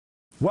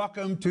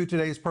Welcome to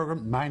today's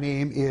program. My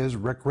name is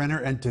Rick Renner,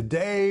 and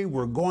today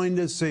we're going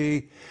to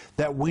see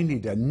that we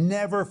need to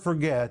never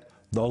forget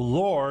the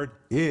Lord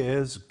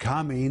is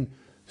coming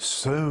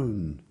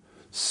soon.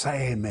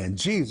 Say amen.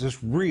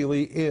 Jesus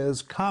really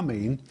is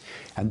coming,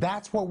 and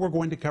that's what we're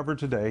going to cover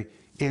today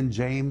in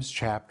James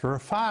chapter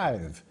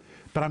 5.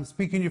 But I'm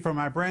speaking to you from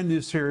my brand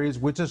new series,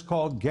 which is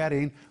called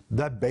Getting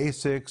the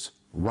Basics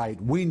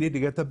Right. We need to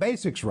get the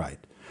basics right.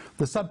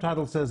 The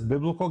subtitle says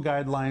Biblical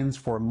Guidelines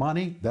for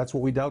Money. That's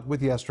what we dealt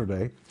with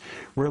yesterday.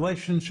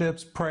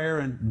 Relationships, prayer,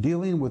 and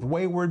dealing with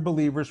wayward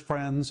believers,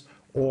 friends,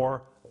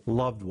 or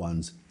loved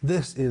ones.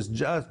 This is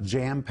just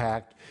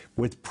jam-packed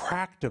with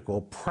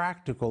practical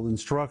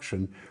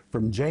instruction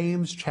from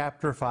James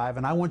chapter 5.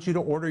 And I want you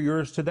to order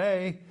yours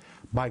today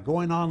by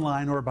going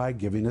online or by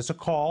giving us a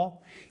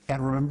call.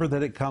 And remember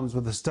that it comes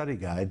with a study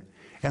guide.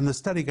 And the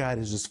study guide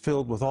is just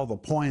filled with all the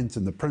points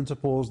and the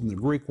principles and the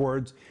Greek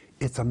words.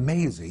 It's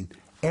amazing.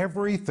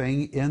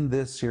 Everything in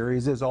this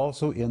series is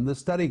also in the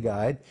study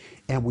guide,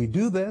 and we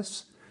do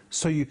this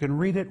so you can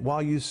read it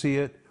while you see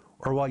it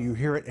or while you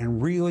hear it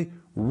and really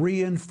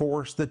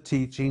reinforce the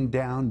teaching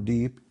down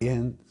deep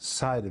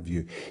inside of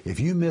you. If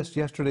you missed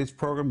yesterday's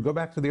program, go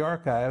back to the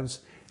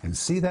archives and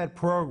see that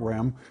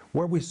program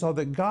where we saw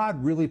that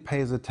God really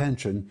pays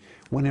attention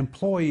when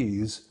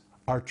employees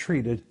are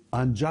treated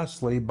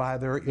unjustly by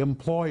their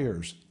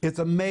employers. It's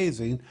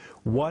amazing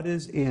what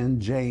is in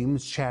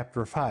James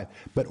chapter 5.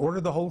 But order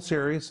the whole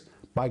series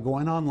by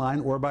going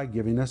online or by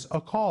giving us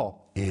a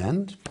call.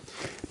 And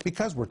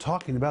because we're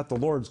talking about the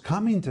Lord's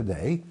coming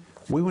today,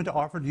 we want to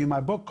offer to you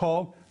my book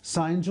called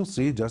Signs You'll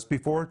See Just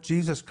Before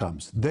Jesus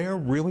Comes. There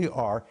really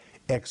are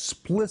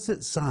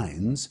explicit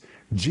signs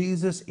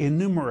Jesus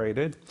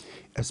enumerated,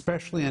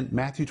 especially in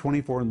Matthew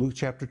 24 and Luke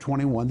chapter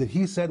 21, that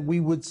he said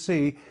we would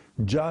see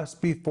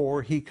just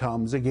before he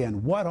comes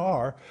again. What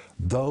are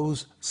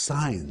those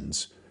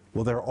signs?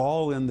 Well, they're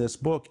all in this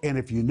book, and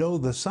if you know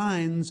the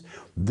signs,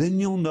 then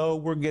you'll know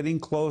we're getting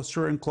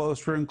closer and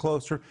closer and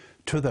closer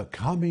to the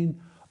coming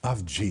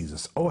of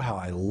Jesus. Oh, how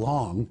I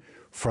long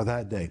for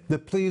that day.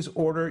 But please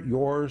order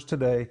yours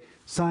today,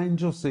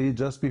 Signs You'll See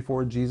Just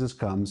Before Jesus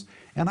Comes.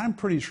 And I'm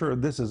pretty sure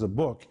this is a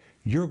book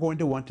you're going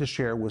to want to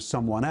share with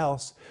someone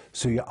else,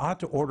 so you ought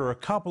to order a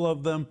couple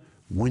of them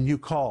when you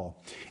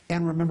call.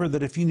 And remember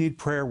that if you need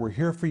prayer, we're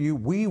here for you.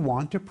 We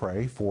want to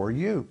pray for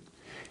you.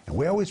 And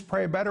we always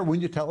pray better when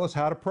you tell us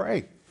how to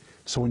pray.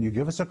 So when you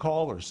give us a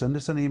call or send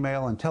us an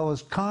email and tell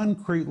us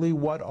concretely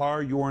what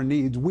are your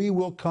needs, we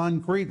will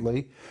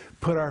concretely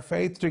put our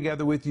faith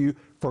together with you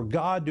for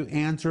God to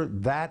answer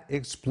that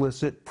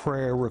explicit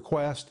prayer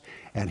request,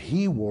 and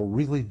he will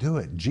really do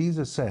it.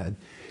 Jesus said,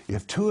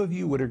 if two of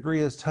you would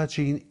agree as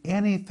touching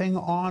anything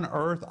on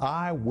earth,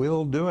 I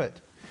will do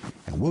it.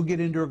 And we'll get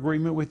into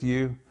agreement with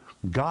you.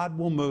 God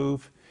will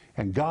move,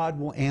 and God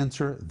will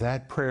answer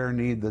that prayer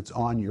need that's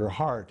on your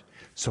heart.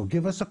 So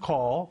give us a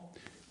call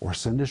or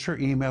send us your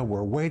email.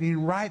 We're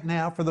waiting right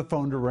now for the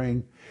phone to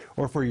ring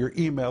or for your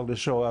email to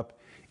show up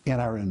in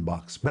our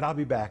inbox. But I'll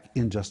be back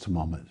in just a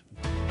moment.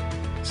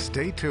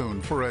 Stay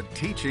tuned for a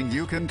teaching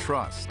you can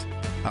trust,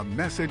 a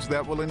message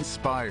that will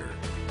inspire,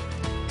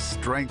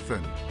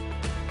 strengthen,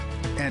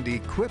 and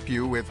equip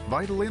you with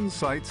vital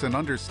insights and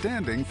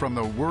understanding from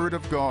the Word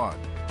of God.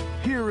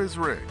 Here is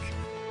Rick.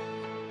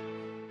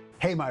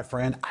 Hey, my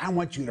friend, I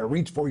want you to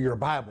reach for your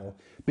Bible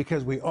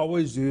because we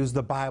always use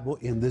the Bible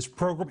in this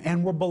program,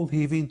 and we're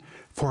believing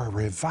for a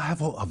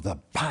revival of the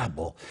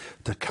Bible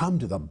to come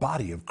to the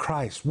body of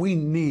Christ. We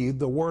need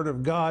the Word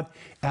of God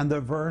and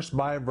the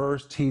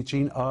verse-by-verse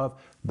teaching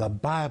of the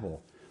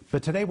Bible.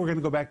 But today we're going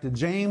to go back to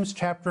James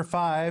chapter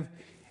 5,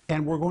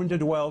 and we're going to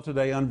dwell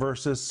today on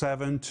verses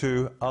 7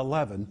 to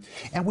 11.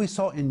 And we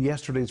saw in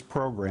yesterday's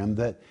program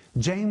that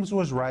James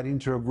was writing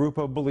to a group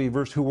of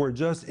believers who were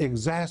just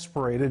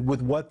exasperated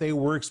with what they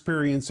were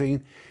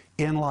experiencing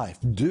in life.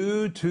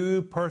 Due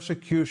to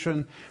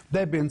persecution,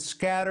 they've been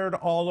scattered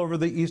all over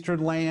the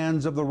eastern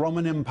lands of the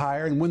Roman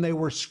Empire, and when they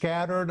were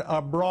scattered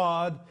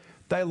abroad,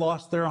 they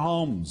lost their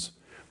homes.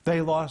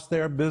 They lost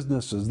their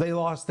businesses. They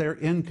lost their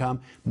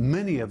income.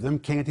 Many of them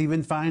can't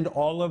even find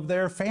all of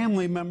their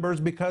family members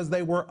because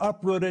they were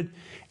uprooted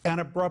and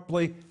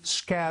abruptly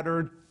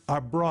scattered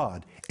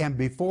abroad. And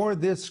before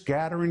this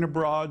scattering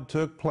abroad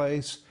took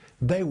place,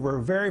 they were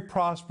very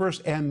prosperous,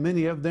 and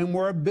many of them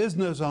were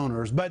business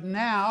owners. But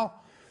now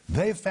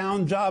they've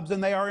found jobs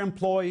and they are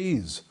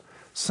employees.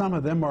 Some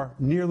of them are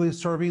nearly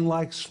serving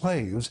like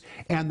slaves,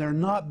 and they're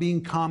not being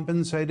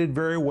compensated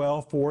very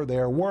well for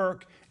their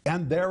work,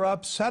 and they're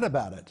upset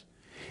about it.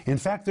 In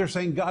fact, they're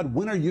saying, God,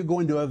 when are you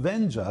going to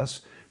avenge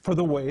us for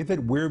the way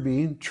that we're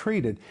being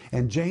treated?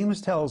 And James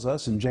tells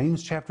us in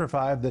James chapter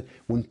 5 that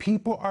when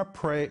people are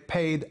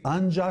paid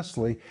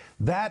unjustly,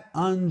 that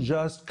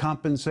unjust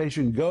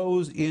compensation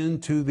goes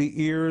into the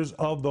ears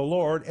of the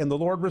Lord, and the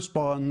Lord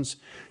responds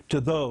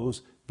to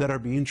those that are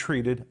being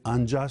treated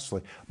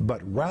unjustly.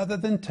 But rather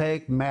than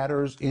take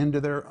matters into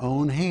their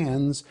own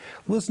hands,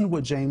 listen to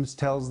what James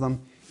tells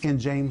them in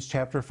James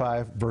chapter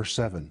 5, verse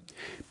 7.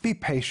 Be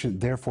patient,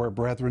 therefore,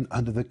 brethren,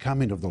 unto the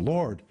coming of the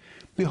Lord.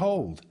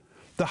 Behold,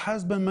 The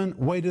husbandman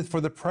waiteth for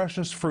the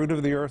precious fruit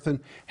of the earth, and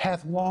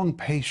hath long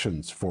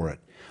patience for it,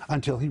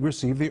 until he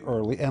receive the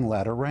early and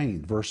latter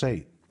rain. Verse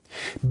 8.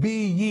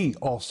 Be ye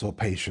also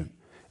patient.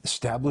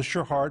 Establish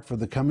your heart, for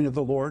the coming of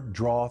the Lord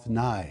draweth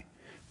nigh.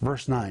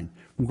 Verse 9.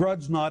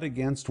 Grudge not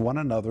against one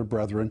another,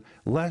 brethren,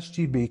 lest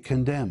ye be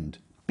condemned.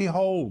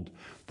 Behold,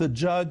 the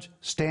judge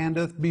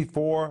standeth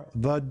before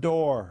the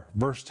door.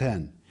 Verse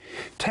 10.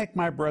 Take,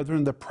 my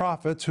brethren, the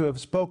prophets who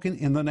have spoken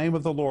in the name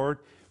of the Lord,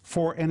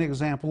 for an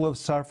example of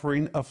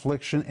suffering,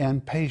 affliction,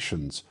 and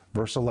patience.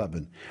 Verse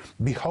 11.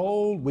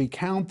 Behold, we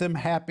count them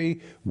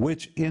happy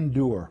which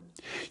endure.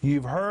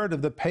 You've heard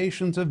of the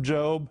patience of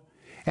Job,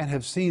 and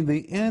have seen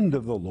the end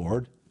of the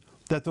Lord,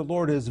 that the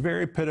Lord is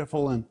very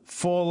pitiful and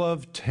full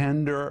of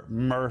tender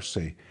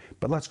mercy.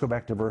 But let's go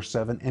back to verse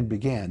 7 and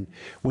begin.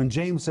 When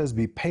James says,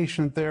 be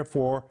patient,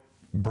 therefore,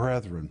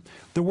 brethren.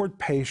 The word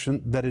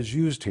patient that is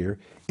used here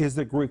is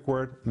the Greek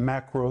word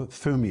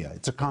macrothumia.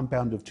 It's a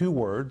compound of two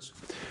words.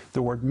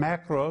 The word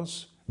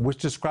macros, which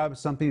describes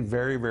something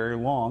very, very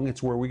long.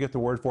 It's where we get the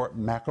word for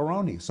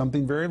macaroni,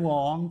 something very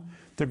long,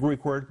 the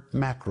Greek word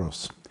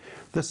macros.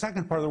 The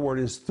second part of the word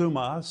is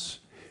thumos,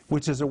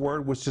 which is a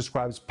word which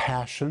describes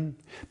passion.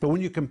 But when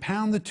you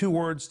compound the two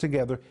words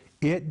together,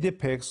 it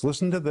depicts,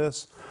 listen to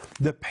this,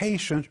 the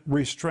patient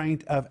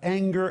restraint of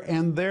anger,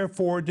 and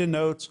therefore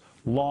denotes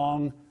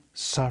long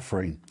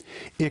suffering.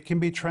 It can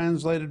be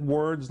translated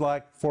words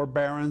like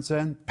forbearance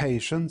and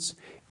patience.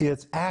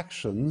 Its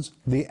actions,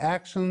 the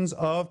actions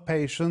of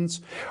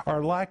patience,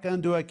 are like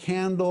unto a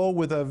candle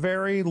with a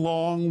very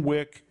long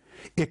wick.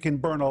 It can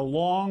burn a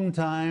long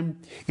time.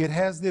 It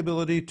has the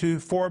ability to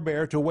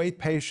forbear, to wait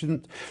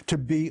patient, to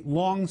be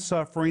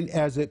long-suffering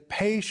as it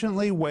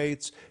patiently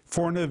waits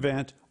for an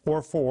event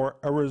or for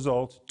a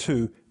result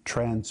to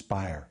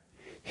transpire.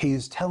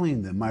 He's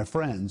telling them, my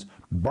friends,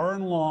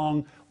 burn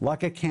long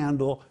like a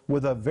candle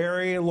with a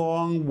very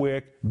long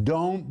wick.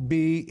 Don't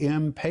be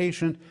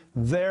impatient.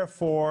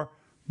 Therefore,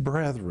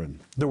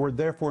 brethren. The word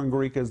therefore in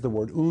Greek is the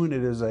word un.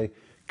 It is a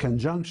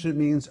conjunction. It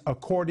means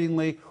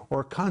accordingly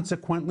or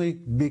consequently,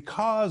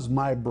 because,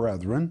 my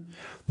brethren,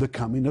 the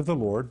coming of the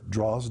Lord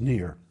draws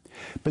near.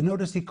 But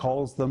notice he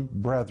calls them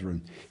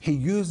brethren. He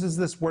uses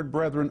this word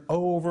brethren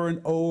over and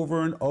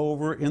over and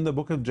over in the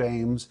book of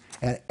James,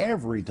 and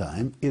every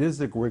time it is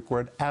the Greek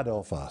word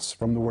adelphos,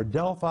 from the word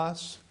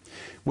delphos,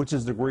 which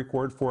is the Greek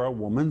word for a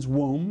woman's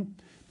womb.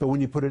 But when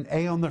you put an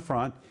A on the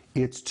front,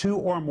 it's two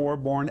or more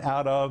born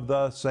out of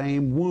the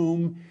same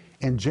womb.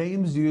 And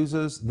James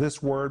uses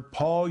this word,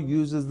 Paul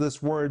uses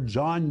this word,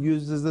 John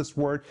uses this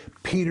word,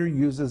 Peter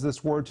uses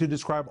this word to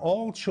describe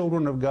all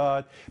children of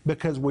God,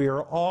 because we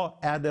are all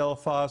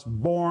adelphos,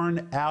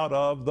 born out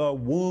of the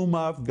womb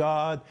of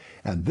God,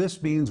 and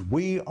this means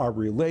we are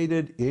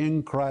related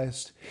in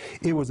Christ.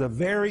 It was a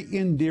very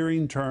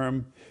endearing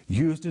term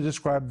used to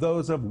describe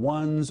those of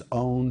one's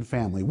own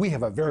family. We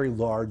have a very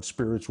large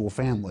spiritual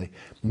family,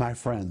 my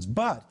friends,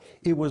 but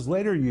it was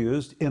later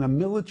used in a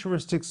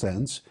militaristic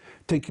sense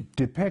to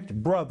depict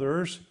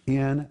brothers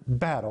in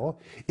battle.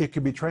 It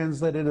could be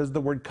translated as the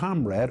word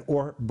comrade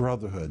or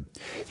brotherhood.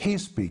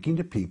 He's speaking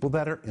to people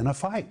that are in a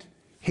fight.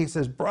 He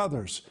says,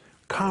 brothers,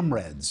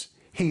 comrades.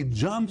 He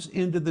jumps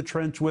into the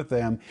trench with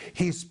them.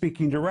 He's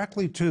speaking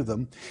directly to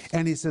them.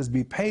 And he says,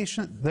 be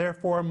patient,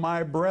 therefore,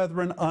 my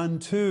brethren,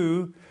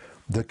 unto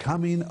the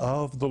coming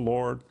of the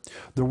Lord.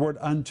 The word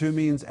unto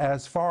means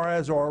as far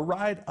as or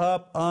right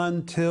up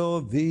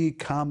until the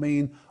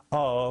coming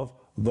of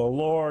the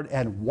Lord.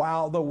 And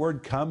while the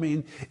word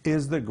coming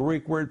is the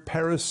Greek word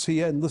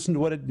parousia, and listen to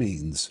what it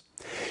means.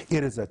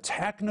 It is a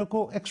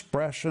technical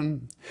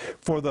expression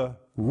for the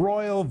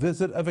royal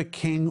visit of a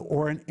king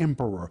or an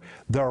emperor.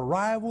 The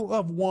arrival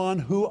of one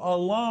who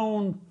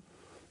alone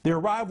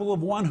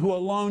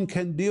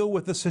can deal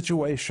with the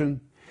situation.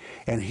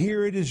 And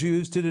here it is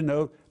used to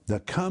denote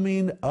the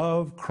coming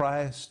of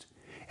Christ.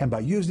 And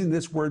by using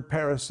this word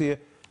parousia,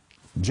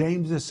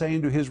 James is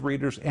saying to his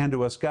readers and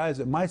to us, guys,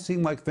 it might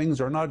seem like things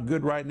are not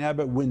good right now,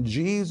 but when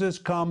Jesus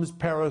comes,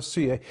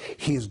 parousia,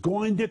 he's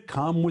going to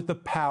come with the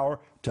power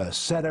to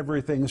set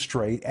everything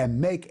straight and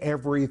make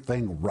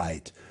everything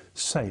right.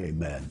 Say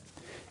amen.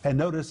 And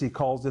notice he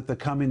calls it the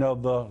coming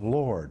of the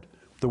Lord.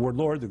 The word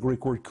Lord, the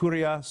Greek word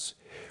kurios,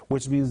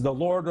 which means the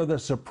Lord or the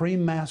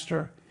supreme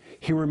master.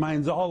 He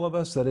reminds all of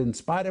us that in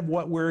spite of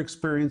what we're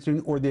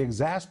experiencing or the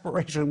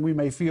exasperation we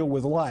may feel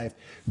with life,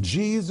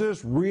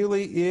 Jesus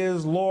really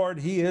is Lord.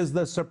 He is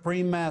the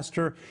supreme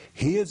master.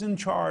 He is in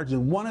charge.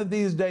 And one of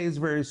these days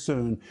very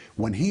soon,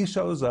 when he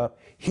shows up,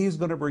 he's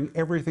going to bring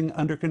everything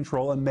under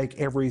control and make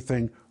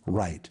everything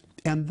right.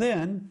 And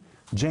then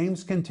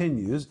James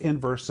continues in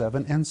verse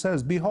 7 and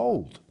says,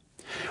 behold,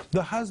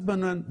 the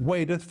husbandman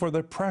waiteth for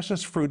the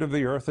precious fruit of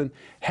the earth, and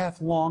hath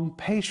long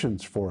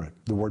patience for it.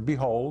 The word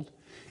behold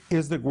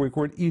is the Greek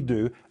word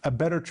idou. A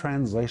better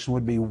translation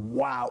would be,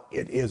 wow,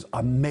 it is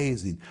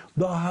amazing.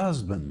 The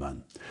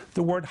husbandman.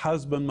 The word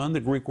husbandman, the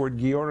Greek word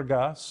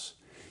georgos.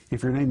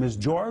 If your name is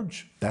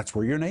George, that's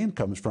where your name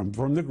comes from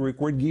the Greek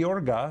word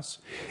georgos.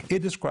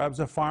 It describes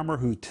a farmer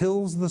who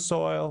tills the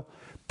soil,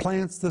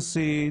 plants the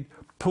seed,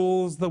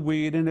 pulls the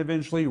weed, and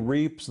eventually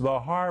reaps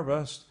the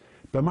harvest.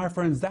 But my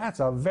friends,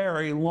 that's a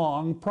very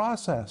long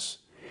process.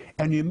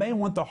 And you may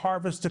want the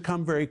harvest to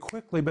come very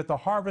quickly, but the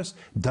harvest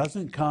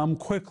doesn't come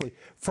quickly.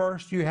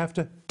 First, you have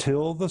to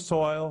till the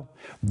soil,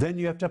 then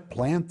you have to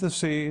plant the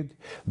seed,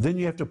 then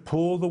you have to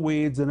pull the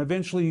weeds, and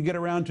eventually you get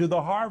around to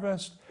the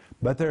harvest.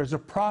 But there's a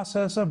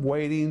process of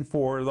waiting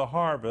for the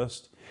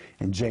harvest.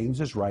 And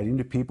James is writing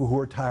to people who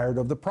are tired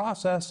of the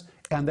process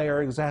and they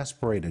are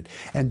exasperated.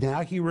 And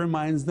now he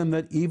reminds them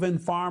that even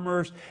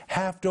farmers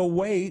have to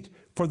wait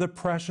for the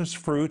precious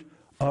fruit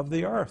of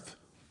the earth.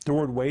 The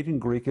word wait in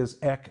Greek is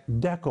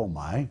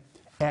ekdekomai.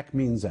 Ek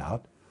means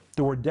out.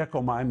 The word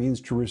dekomai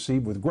means to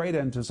receive with great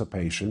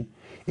anticipation.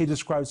 It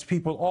describes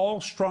people all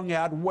strung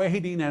out,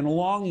 waiting and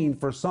longing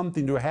for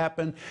something to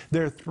happen.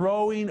 They're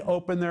throwing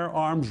open their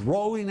arms,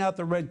 rolling out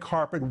the red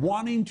carpet,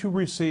 wanting to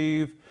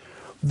receive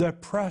the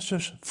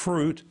precious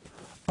fruit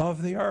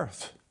of the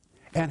earth,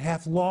 and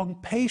have long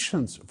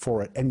patience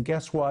for it. And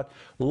guess what?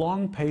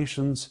 Long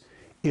patience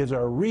is a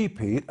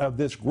repeat of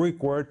this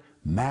Greek word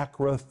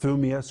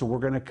macrothumia. So we're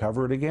going to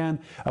cover it again.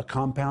 A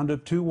compound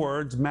of two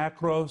words,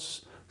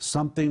 macros,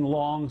 something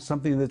long,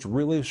 something that's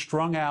really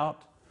strung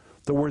out.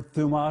 The word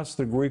thumos,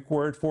 the Greek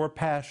word for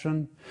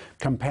passion.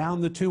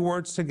 Compound the two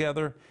words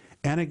together,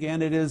 and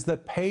again, it is the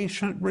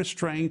patient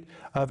restraint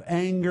of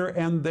anger,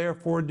 and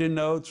therefore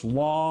denotes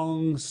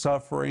long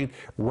suffering.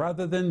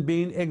 Rather than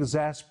being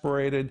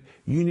exasperated,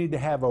 you need to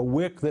have a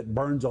wick that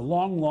burns a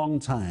long, long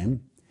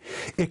time.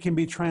 It can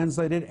be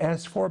translated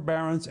as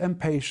forbearance and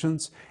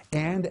patience,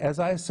 and as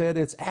I said,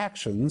 its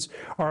actions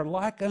are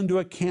like unto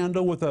a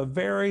candle with a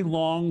very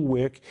long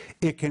wick.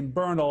 It can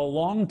burn a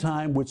long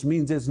time, which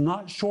means it's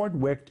not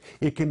short-wicked.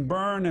 It can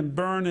burn and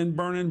burn and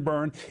burn and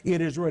burn.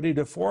 It is ready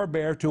to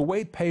forbear, to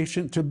wait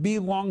patient, to be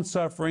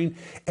long-suffering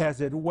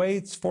as it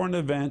waits for an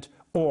event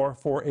or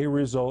for a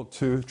result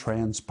to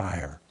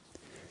transpire.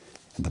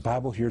 And the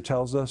Bible here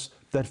tells us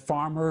that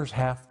farmers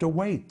have to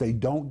wait. They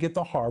don't get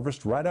the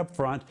harvest right up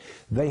front.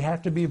 They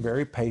have to be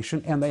very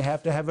patient, and they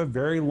have to have a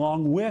very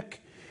long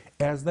wick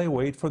as they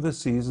wait for the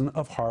season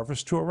of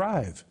harvest to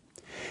arrive.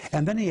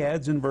 And then he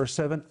adds in verse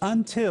 7,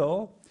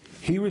 until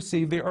he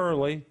receive the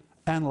early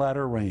and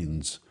latter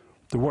rains.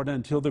 The word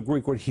until, the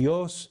Greek word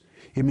hios,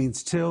 it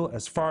means till,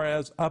 as far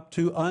as, up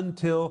to,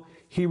 until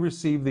he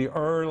received the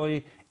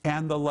early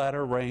and the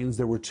latter rains.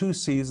 There were two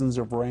seasons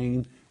of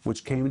rain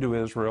which came to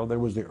Israel. There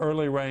was the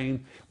early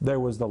rain,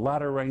 there was the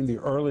latter rain. The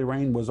early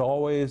rain was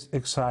always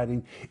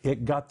exciting.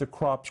 It got the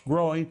crops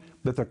growing,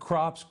 but the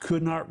crops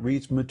could not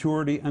reach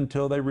maturity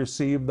until they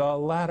received the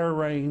latter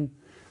rain.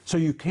 So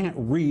you can't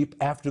reap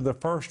after the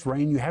first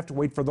rain. You have to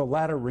wait for the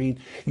latter rain.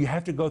 You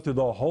have to go through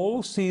the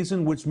whole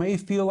season, which may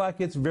feel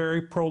like it's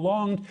very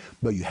prolonged,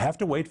 but you have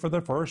to wait for the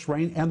first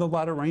rain and the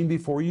latter rain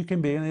before you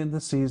can be in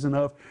the season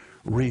of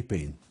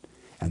reaping.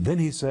 And then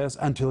he says,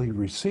 until he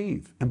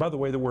receive. And by the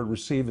way, the word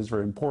receive is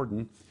very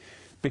important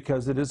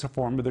because it is a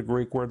form of the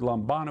Greek word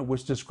lambano,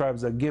 which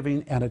describes a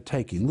giving and a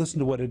taking. Listen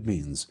to what it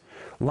means.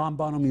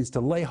 Lambano means to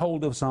lay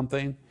hold of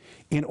something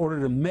in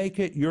order to make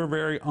it your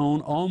very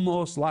own,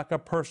 almost like a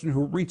person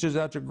who reaches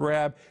out to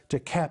grab, to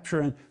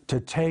capture, and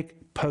to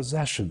take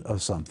possession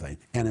of something.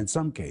 And in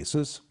some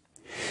cases,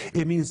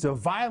 it means to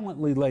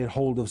violently lay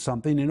hold of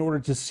something in order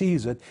to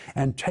seize it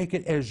and take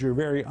it as your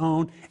very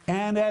own.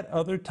 And at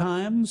other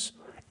times,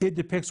 it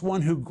depicts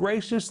one who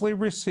graciously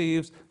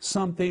receives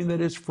something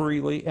that is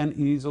freely and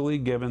easily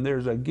given.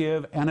 There's a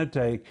give and a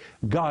take.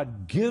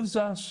 God gives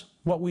us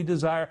what we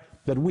desire,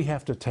 but we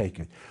have to take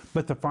it.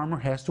 But the farmer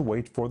has to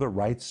wait for the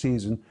right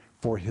season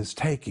for his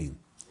taking.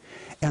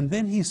 And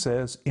then he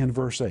says in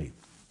verse 8,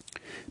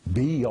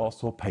 be ye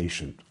also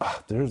patient.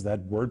 There's that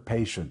word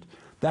patient.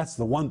 That's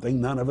the one thing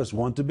none of us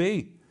want to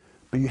be.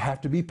 But you have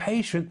to be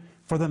patient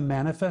for the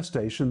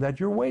manifestation that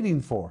you're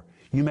waiting for.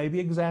 You may be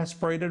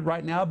exasperated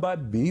right now,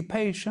 but be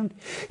patient.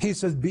 He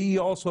says, be ye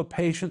also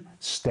patient,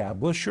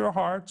 establish your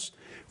hearts,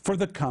 for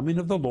the coming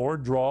of the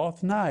Lord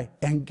draweth nigh.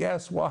 And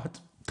guess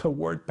what? The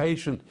word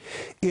patient.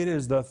 It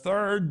is the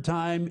third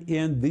time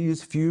in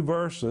these few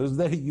verses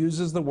that he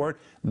uses the word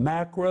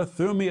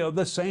macrothumia,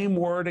 the same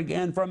word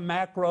again from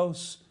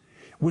macros,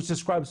 which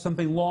describes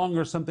something long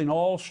or something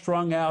all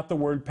strung out. The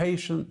word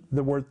patient,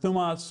 the word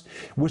thumos,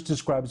 which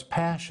describes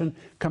passion.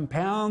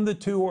 Compound the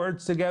two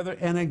words together,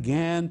 and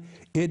again,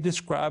 it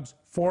describes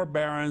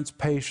forbearance,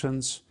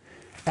 patience,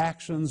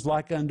 actions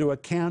like unto a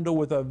candle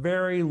with a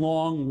very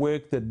long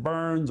wick that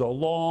burns a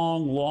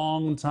long,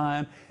 long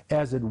time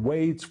as it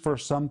waits for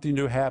something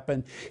to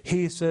happen.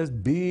 He says,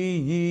 be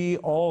ye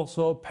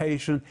also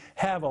patient,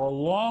 have a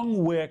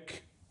long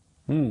wick.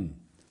 And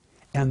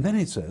then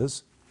he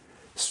says,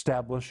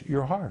 establish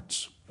your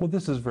hearts. Well,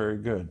 this is very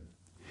good.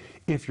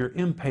 If you're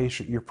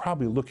impatient, you're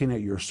probably looking at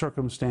your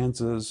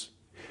circumstances.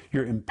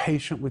 You're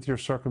impatient with your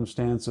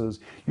circumstances.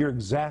 You're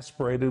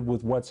exasperated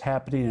with what's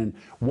happening, and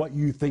what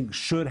you think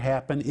should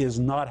happen is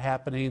not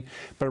happening.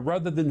 But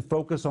rather than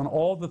focus on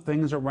all the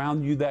things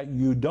around you that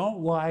you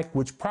don't like,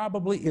 which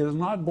probably is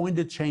not going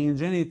to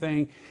change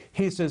anything,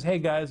 he says, hey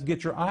guys,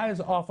 get your eyes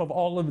off of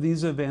all of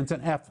these events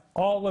and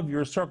all of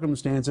your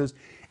circumstances,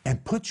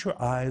 and put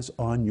your eyes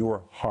on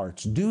your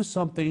hearts. Do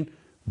something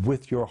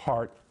with your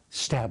heart.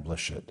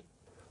 Establish it.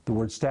 The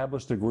word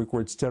establish, the Greek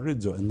word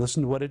sterizo, and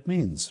listen to what it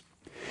means.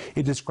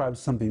 It describes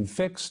something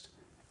fixed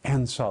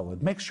and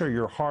solid. Make sure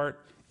your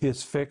heart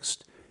is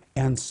fixed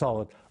and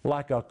solid,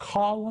 like a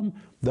column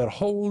that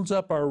holds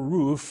up a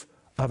roof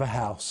of a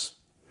house.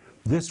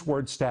 This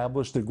word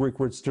establish, the Greek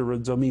word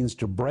sterizo, means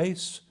to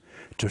brace,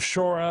 to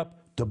shore up,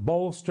 to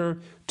bolster,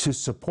 to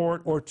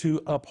support, or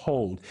to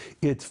uphold.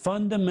 It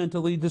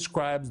fundamentally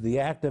describes the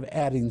act of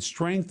adding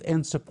strength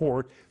and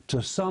support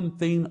to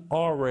something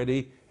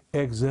already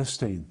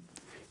existing.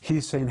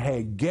 He's saying,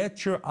 hey,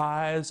 get your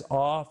eyes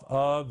off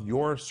of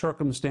your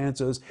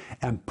circumstances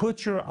and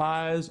put your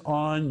eyes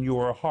on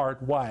your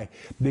heart. Why?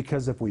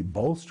 Because if we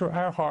bolster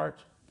our heart,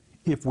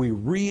 if we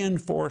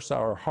reinforce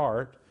our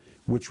heart,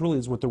 which really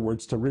is what the word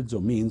sterizo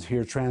means,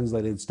 here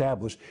translated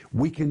establish,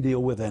 we can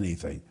deal with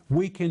anything.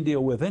 We can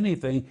deal with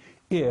anything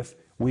if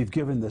we've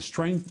given the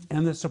strength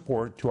and the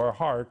support to our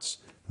hearts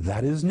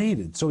that is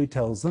needed. So he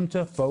tells them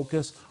to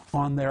focus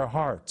on their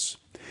hearts.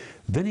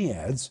 Then he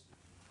adds,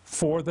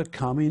 for the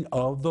coming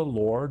of the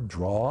Lord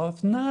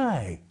draweth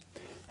nigh.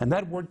 And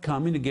that word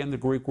coming, again, the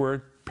Greek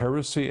word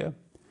parousia,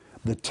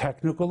 the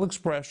technical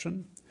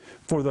expression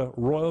for the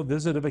royal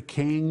visit of a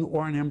king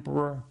or an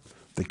emperor.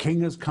 The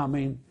king is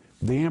coming,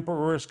 the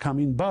emperor is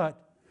coming,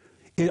 but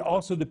it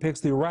also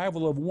depicts the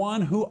arrival of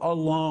one who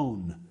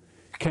alone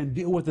can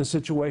deal with the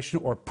situation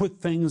or put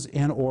things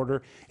in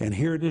order. And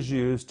here it is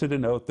used to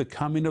denote the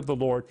coming of the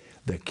Lord.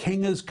 The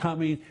king is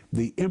coming,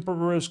 the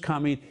emperor is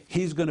coming.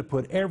 He's going to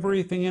put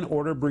everything in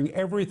order, bring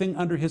everything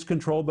under his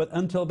control. But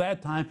until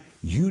that time,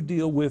 you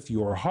deal with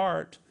your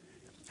heart.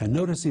 And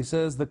notice he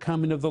says the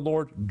coming of the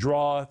Lord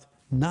draweth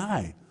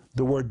nigh.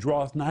 The word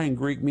draweth nigh in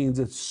Greek means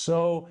it's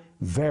so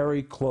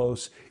very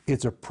close.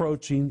 It's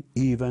approaching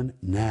even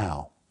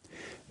now.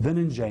 Then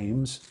in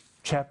James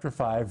chapter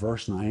 5,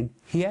 verse 9,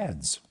 he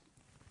adds,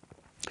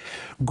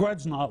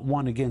 grudge not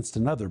one against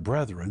another,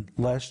 brethren,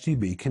 lest ye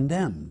be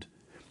condemned.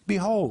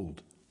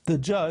 Behold, the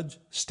judge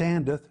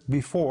standeth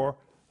before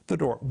the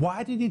door.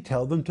 Why did he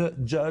tell them to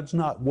judge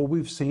not? Well,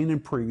 we've seen in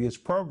previous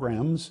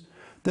programs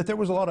that there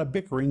was a lot of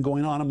bickering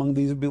going on among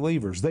these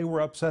believers. They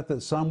were upset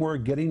that some were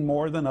getting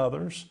more than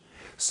others.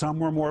 Some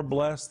were more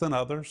blessed than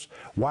others.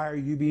 Why are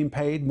you being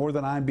paid more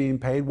than I'm being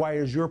paid? Why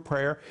is your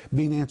prayer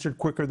being answered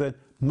quicker than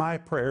my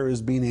prayer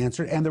is being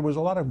answered? And there was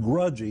a lot of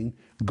grudging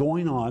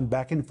going on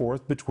back and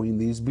forth between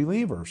these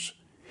believers.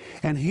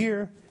 And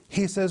here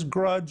he says,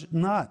 grudge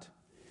not.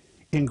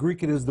 In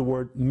Greek it is the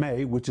word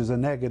me, which is a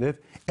negative,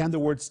 and the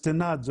word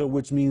stenazo,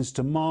 which means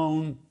to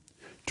moan,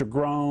 to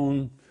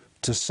groan,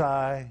 to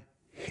sigh.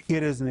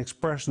 It is an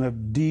expression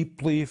of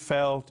deeply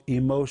felt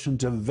emotion,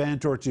 to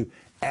vent or to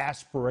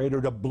aspirate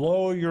or to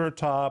blow your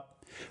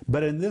top.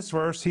 But in this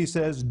verse, he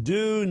says,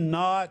 do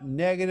not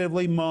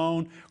negatively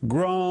moan,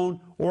 groan,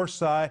 or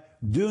sigh.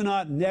 Do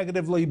not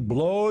negatively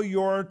blow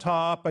your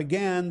top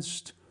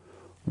against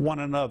one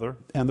another.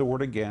 And the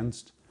word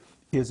against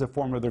is a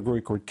form of the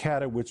Greek word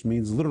kata, which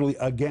means literally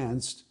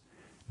against,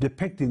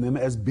 depicting them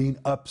as being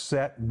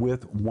upset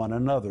with one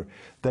another.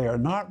 They are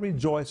not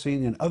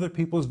rejoicing in other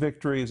people's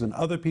victories and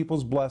other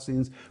people's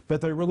blessings,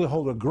 but they really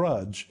hold a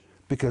grudge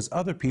because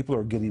other people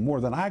are getting more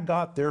than I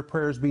got, their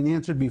prayers being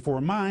answered before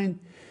mine.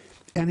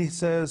 And he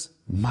says,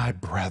 my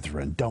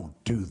brethren, don't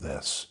do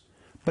this.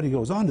 But he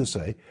goes on to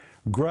say,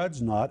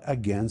 grudge not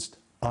against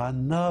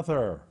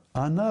another.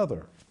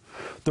 Another.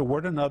 The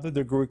word another,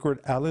 the Greek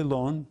word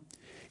allelon,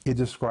 it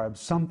describes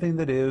something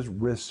that is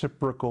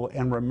reciprocal.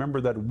 And remember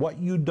that what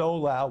you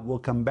dole out will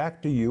come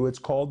back to you. It's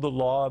called the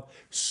law of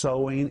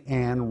sowing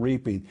and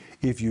reaping.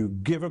 If you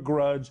give a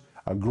grudge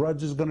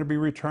is going to be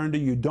returned to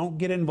you. Don't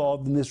get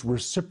involved in this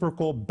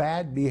reciprocal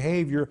bad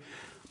behavior.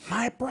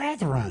 My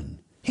brethren.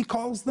 He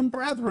calls them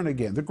brethren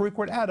again. The Greek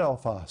word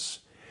adelphos,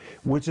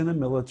 which in a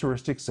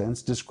militaristic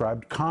sense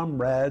described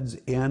comrades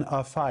in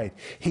a fight.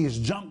 He's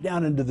jumped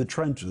down into the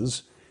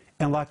trenches,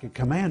 and like a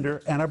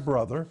commander and a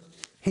brother,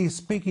 he's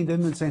speaking to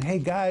them and saying, hey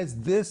guys,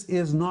 this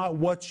is not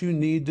what you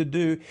need to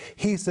do.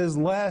 He says,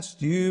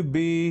 lest you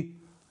be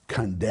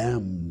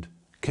condemned.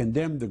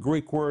 Condemned, the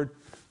Greek word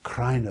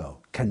krino,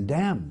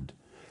 condemned.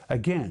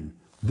 Again,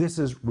 this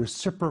is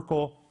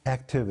reciprocal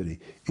activity.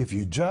 If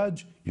you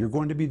judge, you're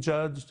going to be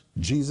judged.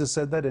 Jesus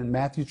said that in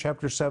Matthew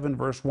chapter 7,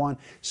 verse 1.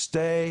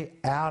 Stay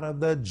out of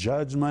the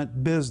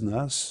judgment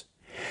business.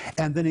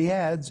 And then he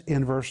adds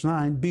in verse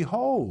 9,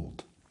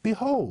 behold,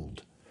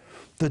 behold,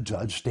 the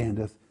judge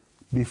standeth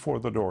before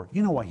the door.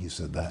 You know why he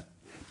said that?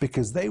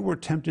 Because they were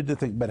tempted to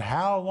think, but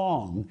how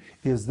long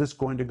is this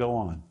going to go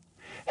on?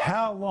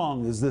 How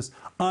long is this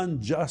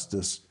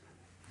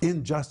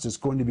injustice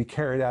going to be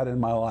carried out in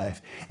my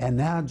life? And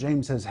now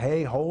James says,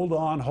 hey, hold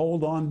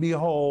on,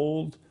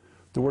 behold,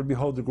 The word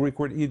behold, the Greek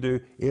word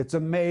idu, it's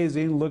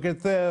amazing, look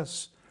at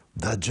this,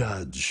 the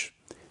judge.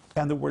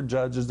 And the word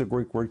judge is the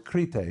Greek word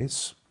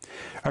krites,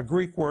 a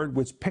Greek word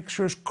which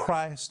pictures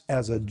Christ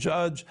as a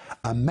judge,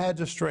 a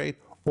magistrate,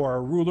 or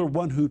a ruler,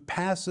 one who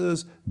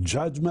passes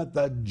judgment.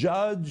 The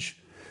judge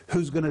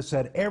who's going to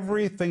set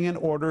everything in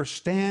order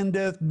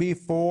standeth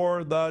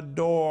before the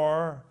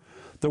door.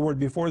 The word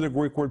before, the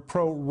Greek word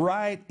pro,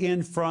 right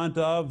in front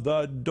of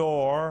the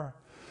door.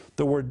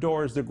 The word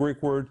door is the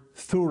Greek word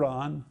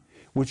thuron,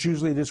 which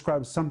usually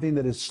describes something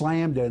that is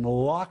slammed and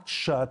locked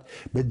shut.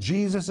 But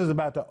Jesus is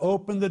about to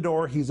open the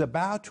door. He's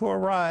about to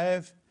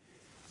arrive.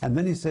 And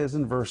then he says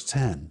in verse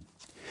 10,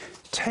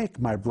 take,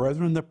 my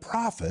brethren, the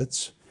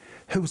prophets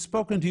who have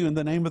spoken to you in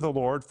the name of the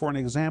Lord for an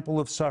example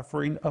of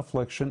suffering,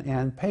 affliction,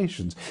 and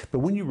patience. But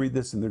when you read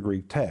this in the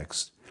Greek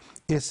text,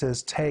 it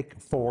says take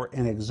for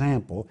an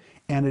example,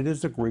 and it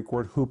is the Greek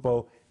word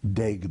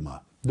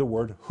hupodegma, the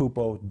word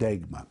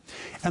hupodegma.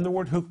 And the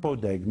word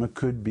hupodegma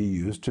could be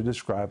used to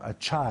describe a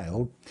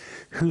child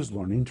who's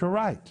learning to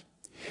write.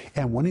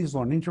 And when he's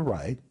learning to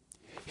write,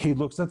 he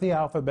looks at the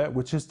alphabet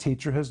which his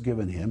teacher has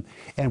given him,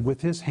 and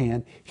with his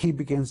hand he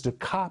begins to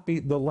copy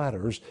the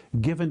letters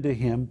given to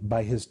him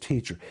by his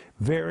teacher,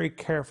 very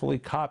carefully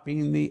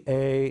copying the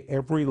A,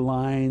 every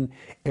line,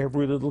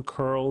 every little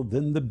curl,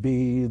 then the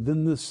B,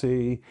 then the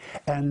C.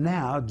 And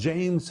now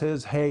James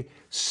says, hey,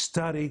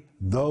 study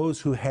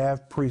those who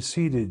have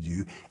preceded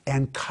you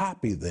and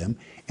copy them.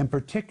 And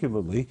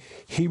particularly,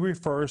 he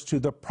refers to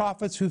the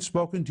prophets who've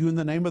spoken to you in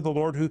the name of the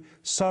Lord, who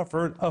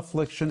suffered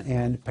affliction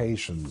and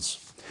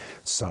patience.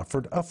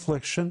 Suffered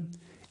affliction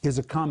is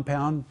a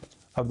compound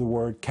of the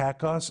word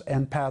kakos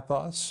and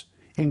pathos.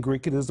 In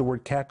Greek, it is the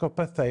word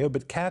kakopatheo,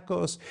 but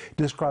kakos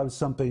describes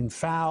something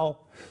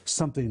foul,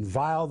 something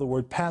vile. The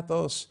word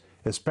pathos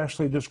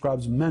especially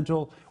describes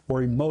mental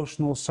or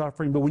emotional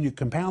suffering. But when you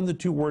compound the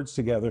two words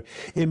together,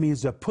 it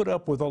means to put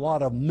up with a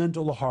lot of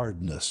mental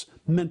hardness,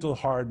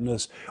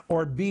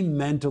 or be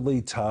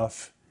mentally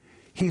tough.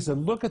 He said,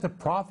 look at the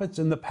prophets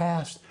in the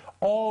past,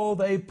 all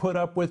they put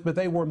up with, but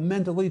they were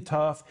mentally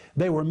tough,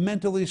 they were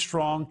mentally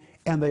strong,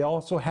 and they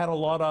also had a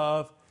lot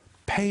of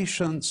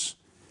patience.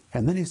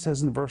 And then he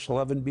says in verse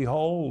 11,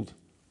 behold,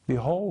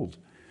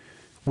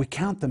 we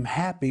count them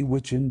happy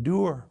which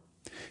endure.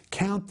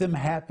 Count them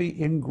happy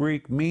in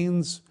Greek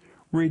means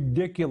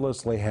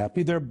ridiculously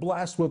happy. They're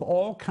blessed with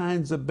all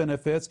kinds of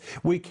benefits.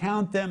 We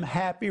count them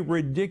happy,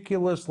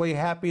 ridiculously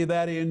happy,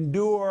 that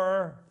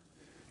endure.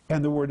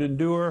 And the word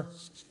endure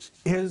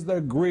is the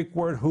Greek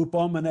word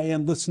hupomene,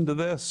 and listen to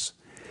this.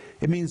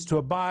 It means to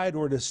abide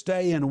or to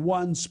stay in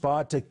one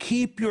spot, to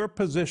keep your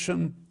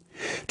position,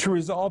 to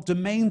resolve to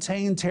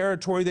maintain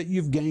territory that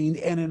you've gained.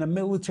 And in a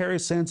military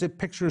sense, it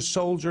pictures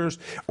soldiers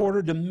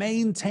ordered to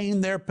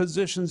maintain their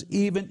positions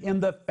even in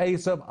the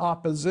face of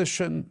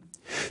opposition,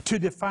 to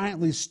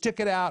defiantly stick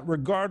it out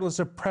regardless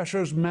of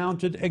pressures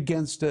mounted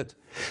against it.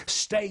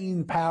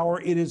 Staying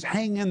power, it is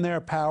hang in there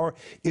power.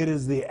 It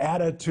is the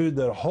attitude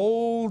that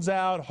holds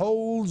out,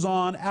 holds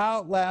on,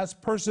 outlasts,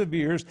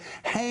 perseveres,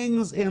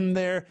 hangs in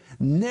there,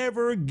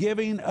 never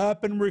giving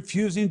up and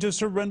refusing to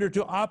surrender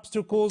to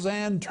obstacles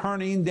and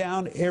turning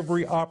down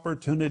every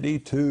opportunity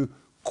to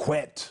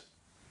quit.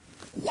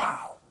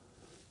 Wow,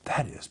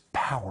 that is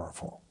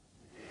powerful.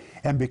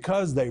 And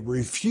because they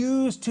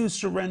refused to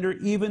surrender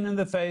even in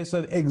the face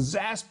of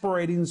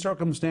exasperating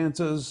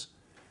circumstances,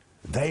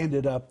 they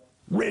ended up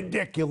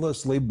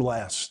ridiculously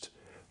blessed.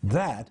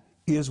 That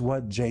is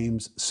what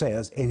James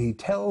says, and he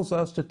tells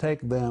us to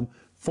take them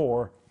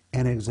for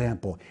an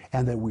example,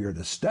 and that we are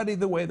to study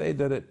the way they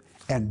did it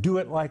and do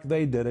it like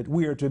they did it.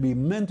 We are to be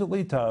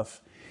mentally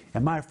tough,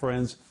 and my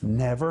friends,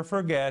 never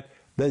forget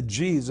that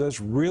Jesus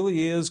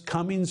really is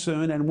coming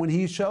soon, and when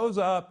he shows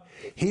up,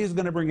 he's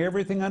going to bring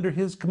everything under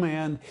his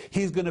command.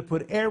 He's going to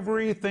put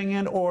everything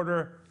in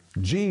order.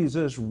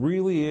 Jesus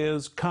really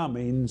is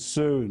coming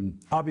soon.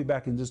 I'll be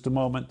back in just a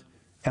moment,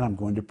 and I'm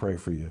going to pray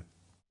for you.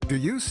 Do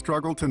you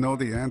struggle to know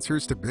the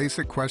answers to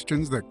basic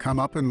questions that come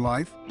up in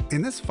life?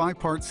 In this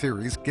 5-part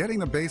series, Getting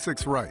the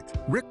Basics Right,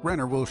 Rick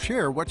Renner will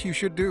share what you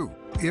should do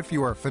if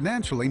you are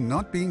financially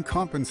not being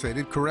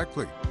compensated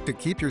correctly, to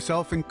keep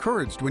yourself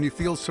encouraged when you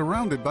feel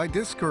surrounded by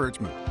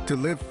discouragement, to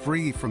live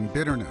free from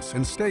bitterness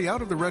and stay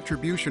out of the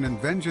retribution and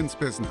vengeance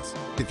business,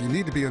 if you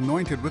need to be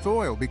anointed with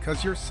oil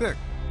because you're sick,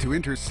 to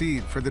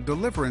intercede for the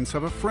deliverance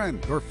of a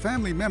friend or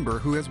family member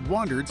who has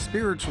wandered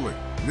spiritually.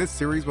 This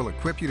series will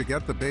equip you to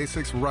get the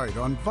basics right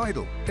on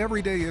vital,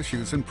 everyday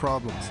issues and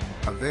problems.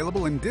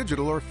 Available in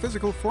digital or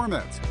physical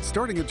formats,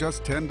 starting at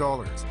just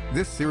 $10.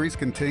 This series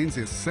contains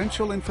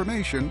essential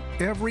information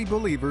every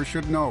believer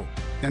should know.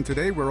 And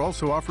today we're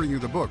also offering you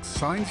the book,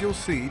 Signs You'll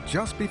See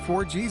Just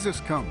Before Jesus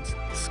Comes.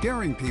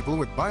 Scaring people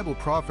with Bible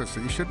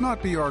prophecy should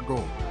not be our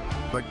goal.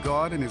 But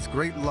God, in His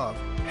great love,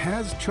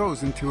 has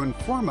chosen to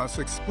inform us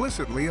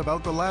explicitly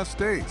about the last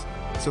days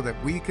so that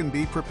we can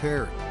be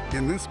prepared.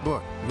 In this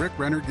book, Rick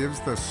Renner gives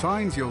the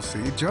signs you'll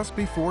see just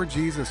before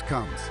Jesus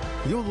comes.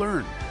 You'll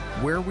learn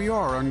where we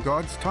are on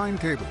God's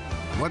timetable,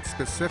 What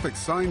specific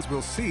signs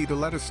we'll see to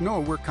let us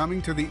know we're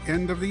coming to the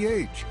end of the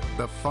age,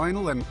 the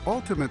final and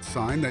ultimate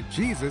sign that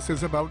Jesus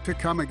is about to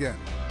come again,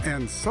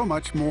 and so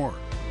much more.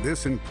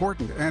 This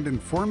important and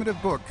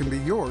informative book can be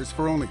yours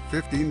for only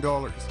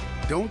 $15.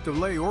 Don't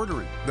delay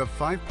ordering the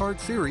 5-part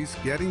series,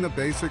 Getting the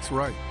Basics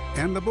Right,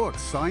 and the book,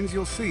 Signs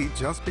You'll See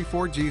Just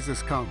Before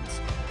Jesus Comes.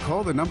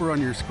 Call the number on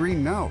your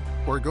screen now,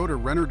 or go to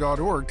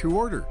Renner.org to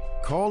order.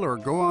 Call or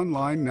go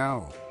online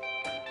now.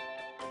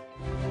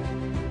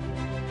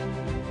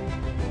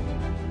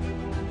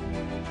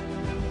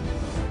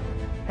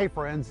 Hey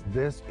friends,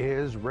 this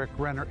is Rick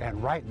Renner,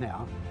 and right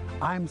now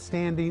I'm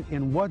standing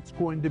in what's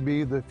going to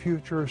be the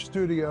future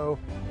studio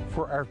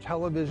for our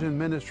television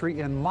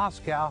ministry in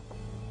Moscow,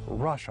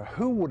 Russia.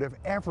 Who would have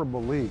ever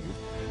believed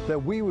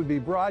that we would be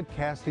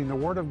broadcasting the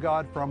Word of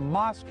God from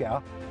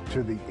Moscow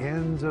to the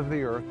ends of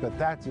the earth? But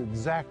that's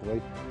exactly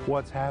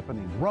what's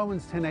happening.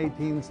 Romans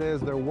 10:18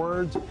 says their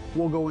words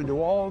will go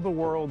into all the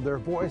world, their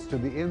voice to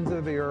the ends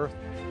of the earth,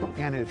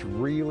 and it's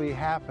really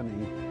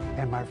happening.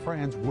 And my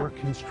friends, we're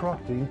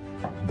constructing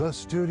the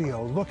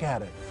studio. Look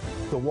at it.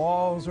 The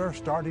walls are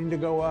starting to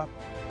go up,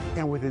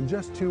 and within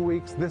just 2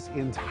 weeks, this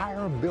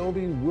entire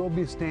building will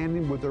be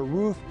standing with the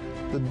roof,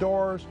 the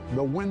doors,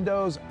 the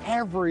windows,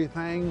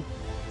 everything.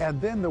 And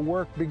then the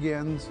work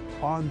begins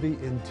on the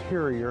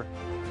interior.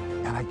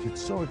 And I get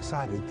so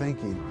excited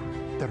thinking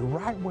that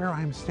right where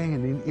I'm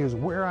standing is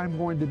where I'm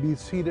going to be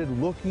seated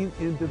looking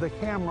into the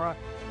camera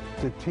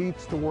to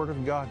teach the Word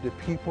of God to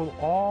people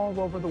all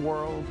over the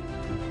world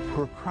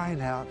who are crying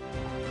out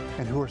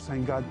and who are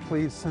saying, God,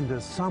 please send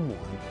us someone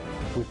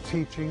with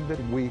teaching that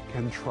we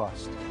can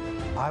trust.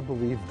 I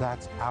believe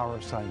that's our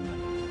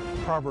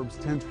assignment. Proverbs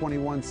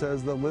 10:21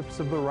 says, the lips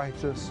of the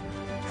righteous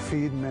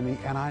feed many,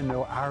 and I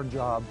know our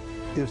job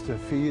is to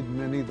feed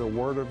many the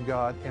Word of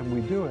God, and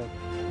we do it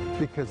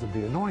because of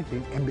the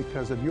anointing and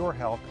because of your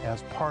help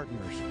as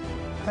partners.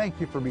 Thank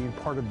you for being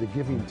part of the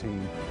giving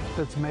team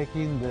that's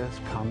making this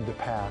come to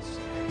pass.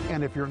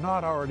 And if you're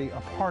not already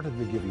a part of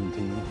the giving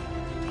team,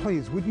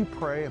 please, would you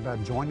pray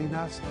about joining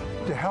us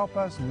to help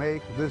us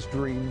make this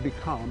dream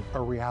become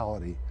a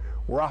reality?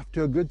 We're off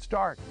to a good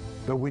start,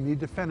 but we need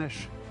to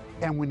finish,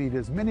 and we need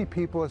as many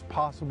people as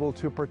possible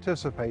to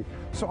participate.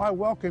 So I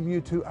welcome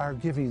you to our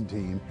giving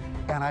team,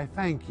 and I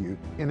thank you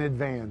in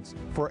advance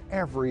for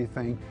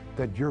everything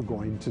that you're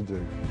going to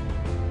do.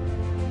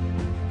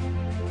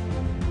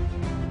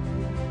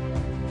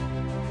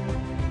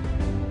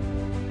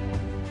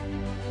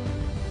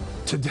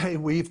 Today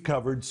we've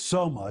covered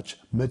so much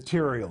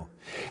material,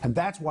 and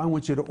that's why I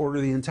want you to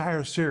order the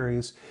entire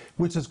series,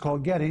 which is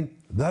called Getting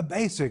the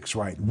Basics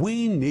Right.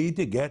 We need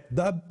to get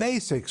the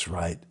basics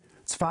right.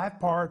 It's 5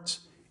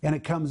 parts, and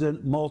it comes in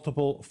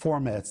multiple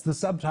formats. The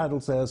subtitle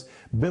says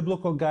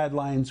Biblical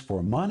Guidelines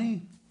for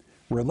Money,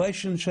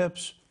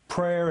 Relationships,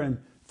 Prayer, and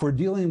for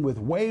dealing with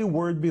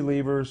wayward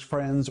believers,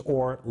 friends,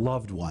 or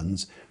loved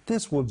ones.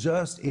 This will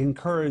just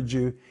encourage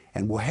you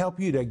and will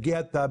help you to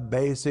get the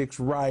basics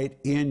right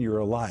in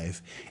your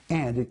life.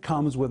 And it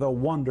comes with a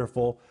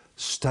wonderful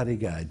study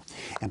guide.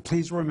 And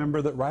please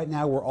remember that right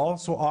now we're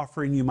also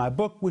offering you my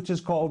book, which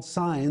is called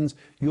Signs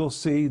You'll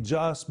See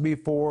Just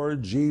Before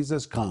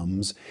Jesus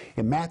Comes.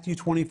 In Matthew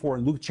 24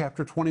 and Luke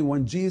chapter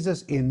 21,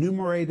 Jesus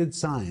enumerated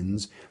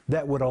signs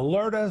that would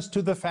alert us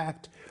to the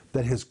fact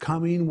that his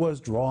coming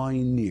was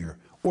drawing near.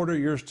 Order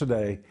yours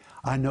today.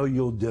 I know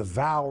you'll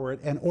devour it,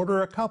 and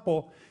order a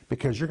couple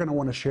because you're going to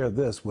want to share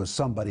this with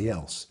somebody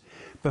else.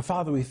 But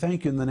Father, we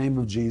thank you in the name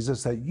of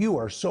Jesus that you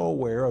are so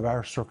aware of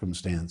our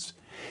circumstance.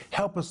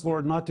 Help us,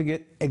 Lord, not to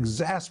get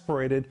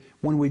exasperated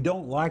when we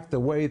don't like the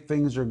way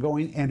things are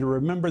going, and to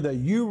remember that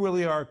you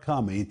really are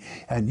coming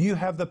and you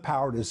have the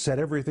power to set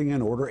everything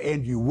in order,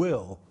 and you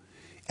will.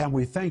 And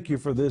we thank you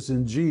for this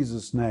in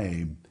Jesus'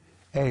 name.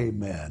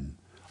 Amen.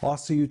 I'll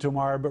see you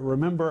tomorrow, but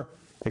remember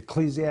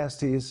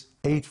Ecclesiastes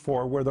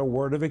 8:4, where the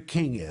word of a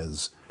king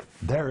is,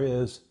 there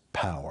is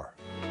power.